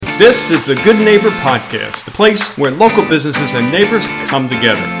This is the Good Neighbor Podcast, the place where local businesses and neighbors come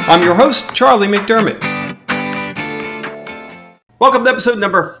together. I'm your host, Charlie McDermott. Welcome to episode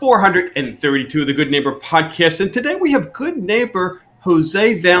number 432 of the Good Neighbor Podcast, and today we have good neighbor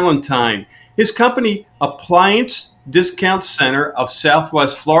Jose Valentine. His company, Appliance Discount Center of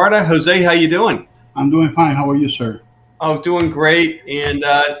Southwest Florida. Jose, how you doing? I'm doing fine. How are you, sir? Oh, doing great, and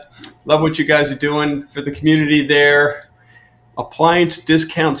love what you guys are doing for the community there. Appliance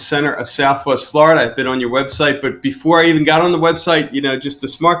Discount Center of Southwest Florida. I've been on your website, but before I even got on the website, just the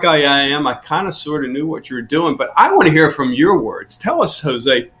smart guy I am, I kind of sort of knew what you were doing, but I want to hear from your words. Tell us,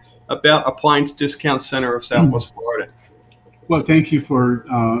 Jose, about Appliance Discount Center of Southwest Florida. Well, thank you for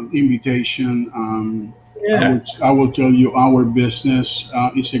invitation. I will tell you our business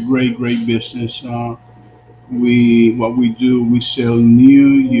is a great business. What we do, we sell new,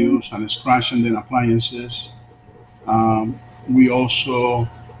 used, and scratch and dent appliances. We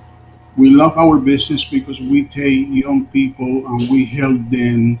love our business because we take young people and we help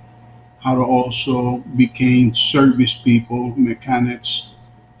them how to also become service people, mechanics.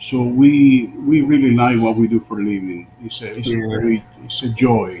 So we really like what we do for a living. It's a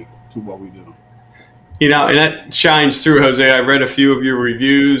joy to what we do. And that shines through, Jose. I read a few of your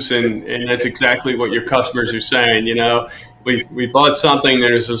reviews, and that's exactly what your customers are saying. We bought something,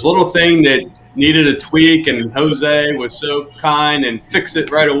 there's this little thing that needed a tweak, and Jose was so kind and fixed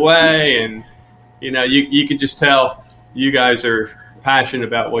it right away. And, you could just tell you guys are passionate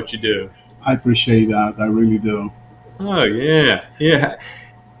about what you do. I appreciate that. I really do. Oh, yeah. Yeah.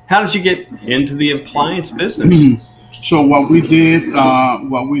 How did you get into the appliance business? So what we did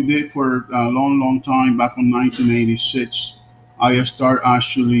for a long time, back in 1986, I started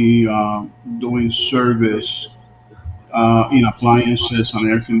actually doing service in appliances and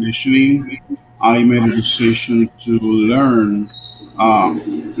air conditioning. I made a decision to learn how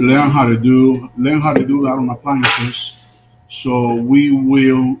to do that on appliances. So we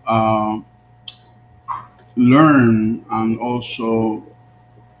will learn and also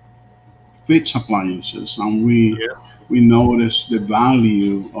fix appliances, and we notice the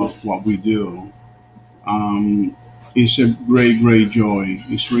value of what we do. It's a great joy.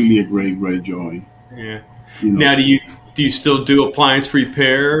 It's really a great joy. Yeah. Now, do you still do appliance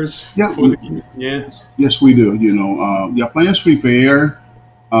repairs? Yeah. Yeah. Yes, we do. The appliance repair.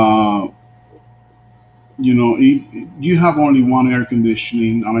 You have only one air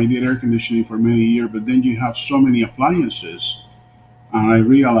conditioning, and I did air conditioning for many years. But then you have so many appliances, and I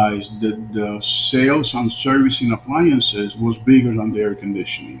realized that the sales and servicing appliances was bigger than the air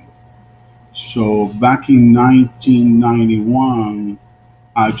conditioning. So back in 1991,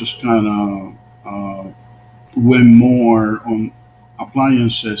 I just kind of went more on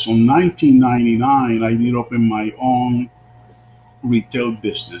appliances. In 1999, I did open my own retail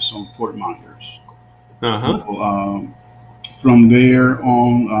business on Fort Myers. So, from there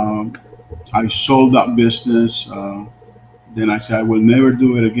on, I sold that business. Then I said I will never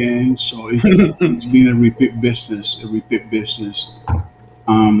do it again. So it's been a repeat business.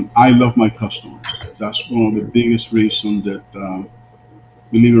 I love my customers. That's one of the biggest reasons that.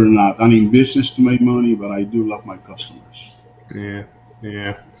 Believe it or not, I'm in business to make money, but I do love my customers. Yeah,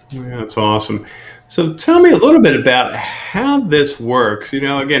 that's awesome. So tell me a little bit about how this works.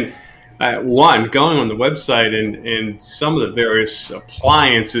 Again, going on the website and some of the various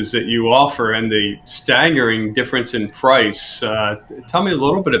appliances that you offer and the staggering difference in price. Tell me a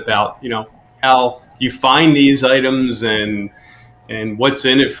little bit about, how you find these items and what's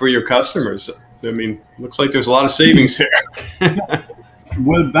in it for your customers. I mean, looks like there's a lot of savings here.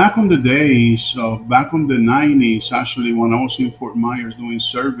 Well, back in the days, back in the 90s, actually, when I was in Fort Myers doing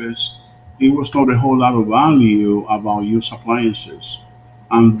service, it was not a whole lot of value about used appliances.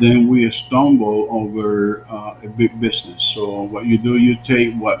 And then we stumbled over a big business. So what you do, you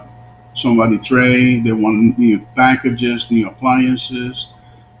take what somebody trade, they want new packages, new appliances,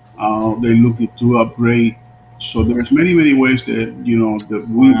 they're looking to upgrade. So there's many ways that, that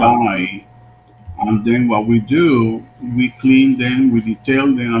we buy. And then what we do, we clean them, we detail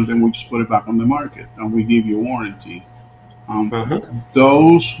them, and then we just put it back on the market, and we give you warranty.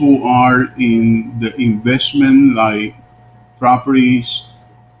 Those who are in the investment, like properties,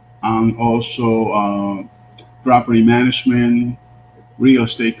 and also property management, real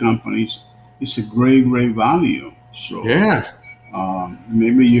estate companies, it's a great value. So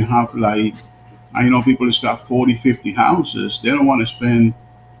maybe you have I know people who's got 40, 50 houses. They don't want to spend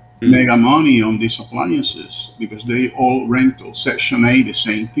mega money on these appliances because they all rental. Section 8, the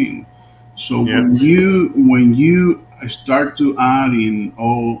same thing. So when you start to add in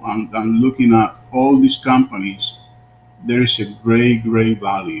all and looking at all these companies, there is a great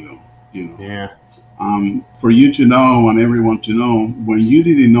value. You know, Yeah. for you to know and everyone to know, when you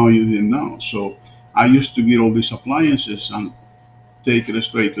didn't know, you didn't know. So I used to get all these appliances and take it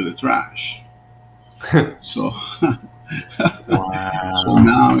straight to the trash. So so Wow.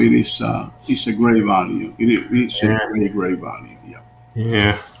 now it's a great value. It's a Yeah. great value. Yeah.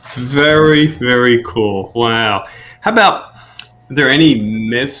 Yeah. Very cool. Wow. How about, are there any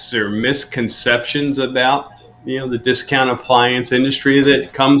myths or misconceptions about, the discount appliance industry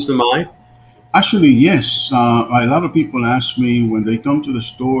that comes to mind? Actually, yes. A lot of people ask me when they come to the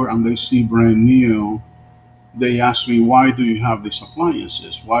store and they see brand new. They ask me, why do you have these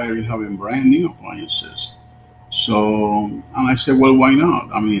appliances? Why are you having brand new appliances? So, and I said, well, why not?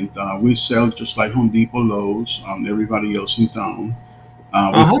 I mean, we sell just like Home Depot, Lowe's, and everybody else in town. We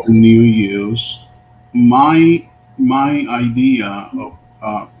Uh-huh. have new use. My my idea of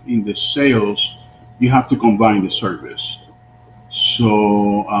in the sales, you have to combine the service. So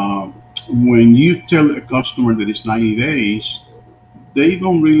when you tell a customer that it's 90 days, they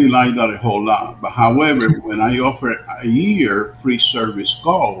don't really like that a whole lot. But however, when I offer a year free service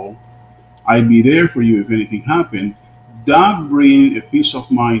call, I be there for you if anything happened. That brings a peace of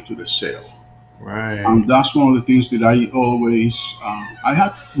mind to the sale, and Right. that's one of the things that I always. I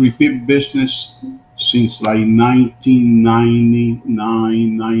had repeat business since like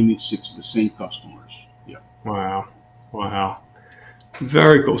 1999, 96, the same customers. Yeah. Wow. Wow.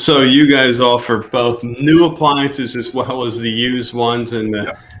 Very cool. So you guys offer both new appliances as well as the used ones and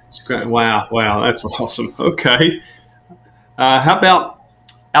the Yeah. wow, that's awesome. Okay. How about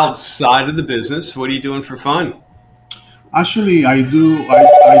outside of the business? What are you doing for fun? Actually, I do.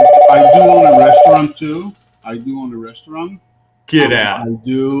 I do own a restaurant too. I do own a restaurant. Get out. I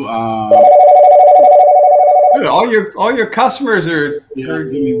do. Dude, all your customers Yeah. are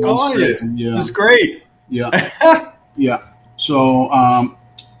Give me one calling you. second. Yeah. This is great. Yeah. Yeah. So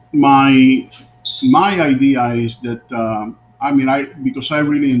my my idea is that I mean I because I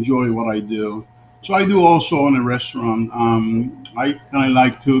really enjoy what I do. So I do also own a restaurant. I kind of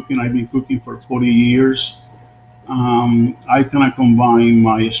like cooking. I've been cooking for 40 years. I kind of combine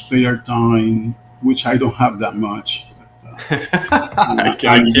my spare time, which I don't have that much. I And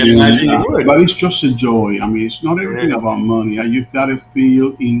can't then, imagine you would. but it's just a joy. I mean, it's not Yeah. everything about money. You gotta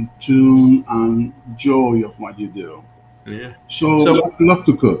feel in tune and joy of what you do. Yeah. So So I love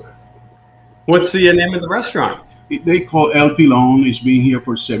to cook. what's the name of the restaurant? They call El Pilon. It's been here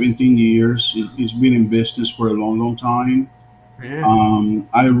for 17 years. It's been in business for a long time. Yeah.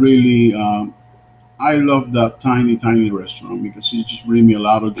 I really, I love that tiny restaurant because it just brings me a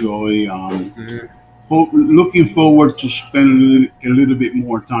lot of joy. Mhm. Looking forward to spend a little bit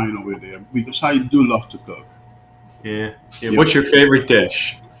more time over there because I do love to cook. Yeah. Yeah. Yeah. What's your favorite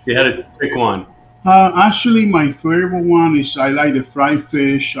dish? If you had to pick one. Actually, my favorite one is I like the fried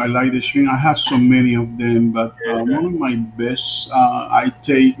fish. I like the shrimp. I have so many of them, but Yeah. one of my best, I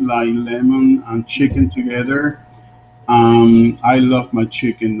take like lemon and chicken together. I love my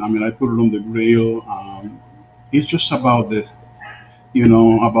chicken. I mean, I put it on the grill. It's just about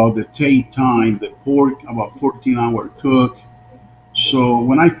about the take time. The pork, about 14-hour cook. So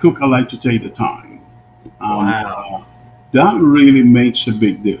when I cook, I like to take the time, and Wow. that really makes a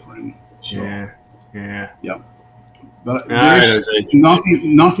big difference. So Yeah. Yeah. yeah. But All right, there's Jose.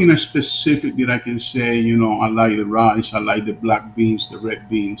 nothing specific that I can say. I like the rice, I like the black beans, the red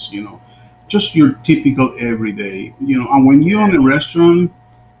beans. Just your typical everyday. And when you're in a restaurant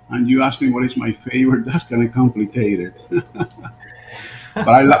and you ask me what is my favorite, that's kind of complicated. But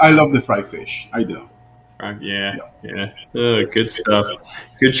I love the fried fish. I do. Yeah. Yeah. Yeah. Oh, good stuff.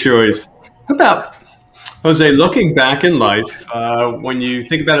 Good choice. How about, Jose, looking back in life, when you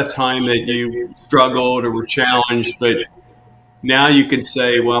think about a time that you struggled or were challenged, but now you can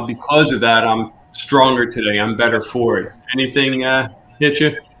say, well, because of that, I'm stronger today. I'm better for it. Anything hit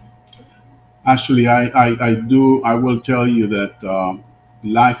you? Actually, I do. I will tell you that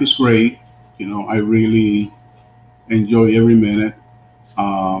life is great. I really enjoy every minute.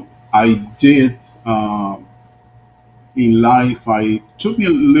 I did. In life, I took me a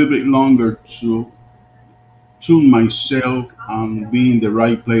little bit longer to tune myself and be in the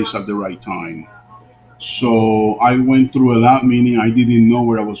right place at the right time. So I went through a lot, meaning I didn't know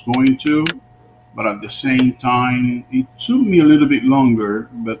where I was going to, but at the same time, it took me a little bit longer.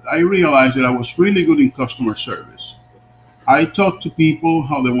 But I realized that I was really good in customer service. I talk to people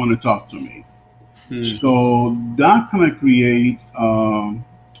how they want to talk to me. Hmm. So that kind of create, a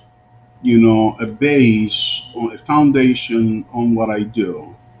base, or a foundation on what I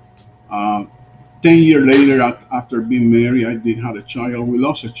do. Uh, 10 years later, after being married, I did have a child. We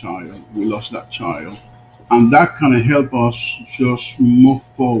lost a child. We lost that child. and that kind of help us just move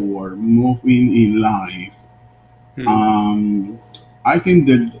forward, move in life. Hmm. I think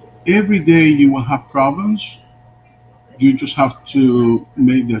that every day you will have problems. You just have to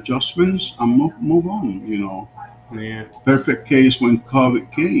make the adjustments and move on. Yeah. Perfect case when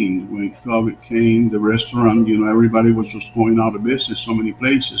COVID came. When COVID came, the restaurant, everybody was just going out of business, so many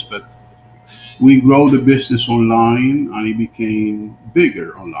places. But we grow the business online, and it became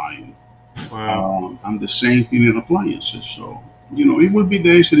bigger online. Wow. And the same thing in appliances. So, it will be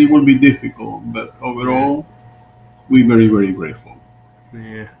days that it will be difficult, but Yeah. overall, we're very, very grateful.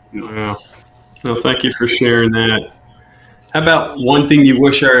 Yeah. You know, Wow. Well, thank you for sharing that. How about one thing you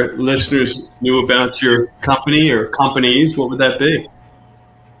wish our listeners knew about your company or companies? What would that be?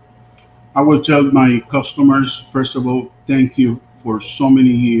 I will tell my customers, first of all, thank you for so many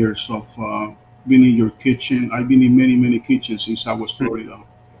years of being in your kitchen. I've been in many, many kitchens since I was Florida.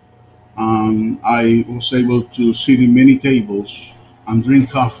 I was able to sit in many tables and drink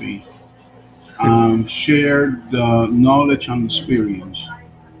coffee and share the knowledge and experience.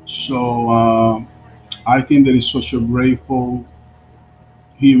 So I think that is such a grateful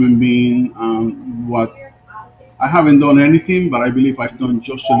human being. What I haven't done anything, but I believe I've done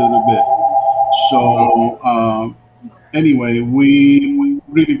just a little bit. So anyway, we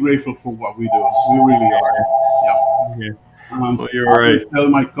really grateful for what we do. We really are. Yeah. Yeah. Well, you're I will right. tell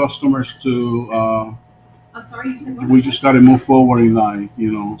my customers to. We just got to move forward in life.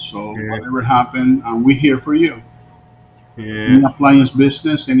 So Yeah. whatever happened, we're here for you. Any Yeah. appliance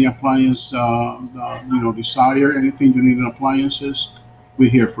business, any appliance, desire, anything you need in appliances, we're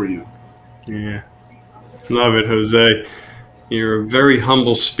here for you. Yeah. Love it, Jose. You're a very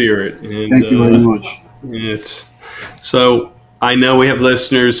humble spirit, and Thank you very much. it's so. I know we have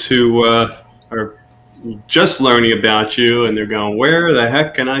listeners who are just learning about you, and they're going, "Where the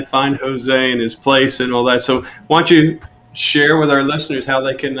heck can I find Jose and his place and all that?" So, why don't you share with our listeners how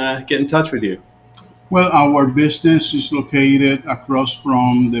they can get in touch with you? Well, our business is located across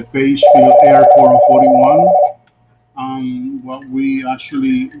from the Pagefield Airport on 41.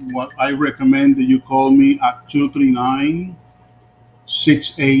 What I recommend that you call me at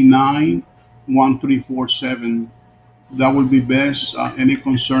 239-689-1347. That would be best. Any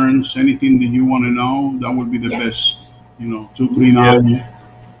concerns, anything that you want to know, that would be the best.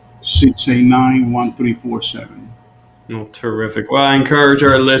 239-689-1347. Oh, terrific. Well, I encourage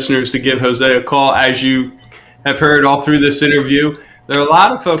our listeners to give Jose a call. As you have heard all through this interview, there are a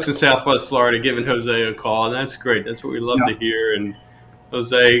lot of folks in Southwest Florida giving Jose a call, and that's great. That's what we love to Yeah. hear. And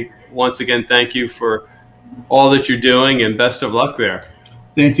Jose, once again, thank you for all that you're doing, and best of luck there.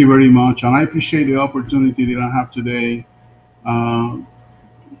 Thank you very much. And I appreciate the opportunity that I have today uh,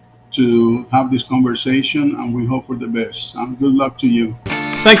 to have this conversation, and we hope for the best. And good luck to you.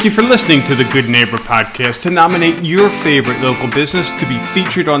 Thank you for listening to the Good Neighbor Podcast. To nominate your favorite local business to be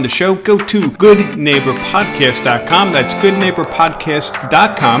featured on the show, go to goodneighborpodcast.com. That's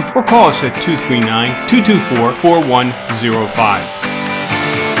goodneighborpodcast.com, or call us at 239-224-4105.